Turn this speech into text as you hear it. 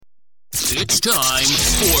It's time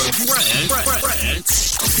for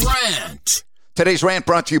Rant. Today's Rant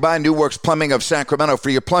brought to you by New Works Plumbing of Sacramento. For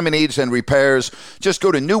your plumbing needs and repairs, just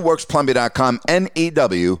go to newworksplumbing.com,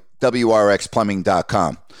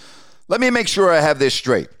 NEWWRXplumbing.com. Let me make sure I have this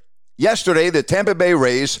straight. Yesterday, the Tampa Bay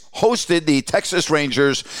Rays hosted the Texas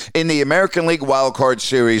Rangers in the American League Wild Card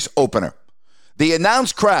Series opener. The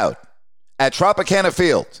announced crowd at Tropicana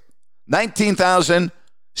Field,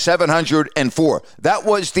 19,704. That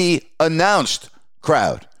was the announced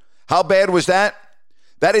crowd. How bad was that?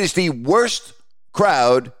 That is the worst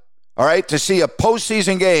crowd, all right, to see a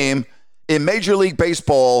postseason game in Major League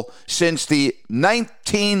Baseball since the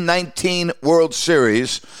 1919 World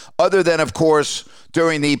Series, other than, of course,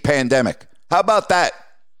 during the pandemic. How about that?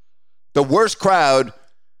 The worst crowd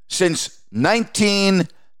since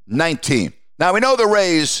 1919. Now, we know the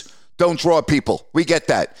Rays don't draw people. We get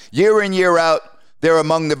that. Year in, year out, they're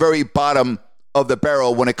among the very bottom of the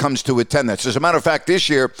barrel when it comes to attendance. As a matter of fact, this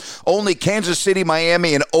year, only Kansas City,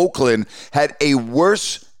 Miami, and Oakland had a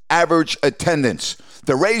worse average attendance.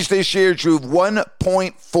 The Rays this year drew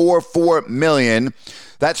 1.44 million.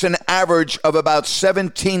 That's an average of about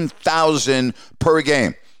 17,000 per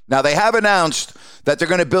game. Now, they have announced that they're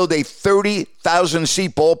going to build a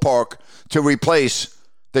 30,000-seat ballpark to replace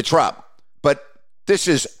the Trop. But this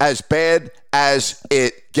is as bad as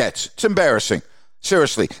it gets. It's embarrassing.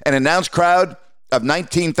 Seriously, an announced crowd of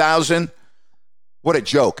 19,000, what a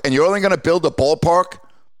joke. And you're only going to build a ballpark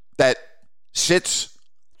that sits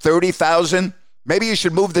 30,000? Maybe you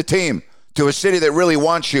should move the team to a city that really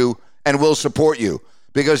wants you and will support you,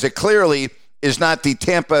 because it clearly is not the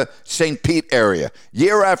Tampa-St. Pete area.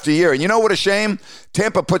 Year after year. And you know what a shame?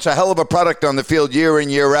 Tampa puts a hell of a product on the field year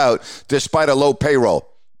in, year out, despite a low payroll.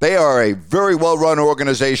 They are a very well-run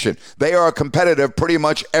organization. They are competitive pretty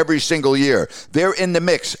much every single year. They're in the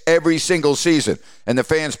mix every single season, and the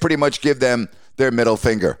fans pretty much give them their middle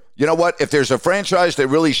finger. You know what? If there's a franchise that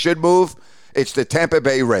really should move, it's the Tampa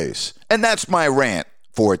Bay Rays. And that's my rant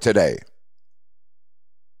for today.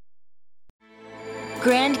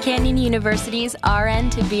 Grand Canyon University's RN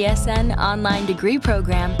to BSN online degree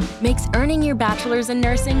program makes earning your bachelor's in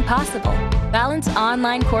nursing possible. Balance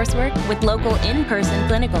online coursework with local in-person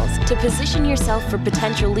clinicals to position yourself for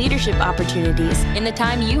potential leadership opportunities in the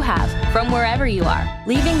time you have from wherever you are,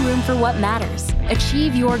 leaving room for what matters.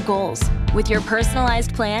 Achieve your goals with your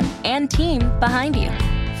personalized plan and team behind you.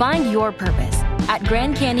 Find your purpose at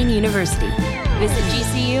Grand Canyon University. Visit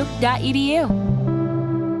gcu.edu.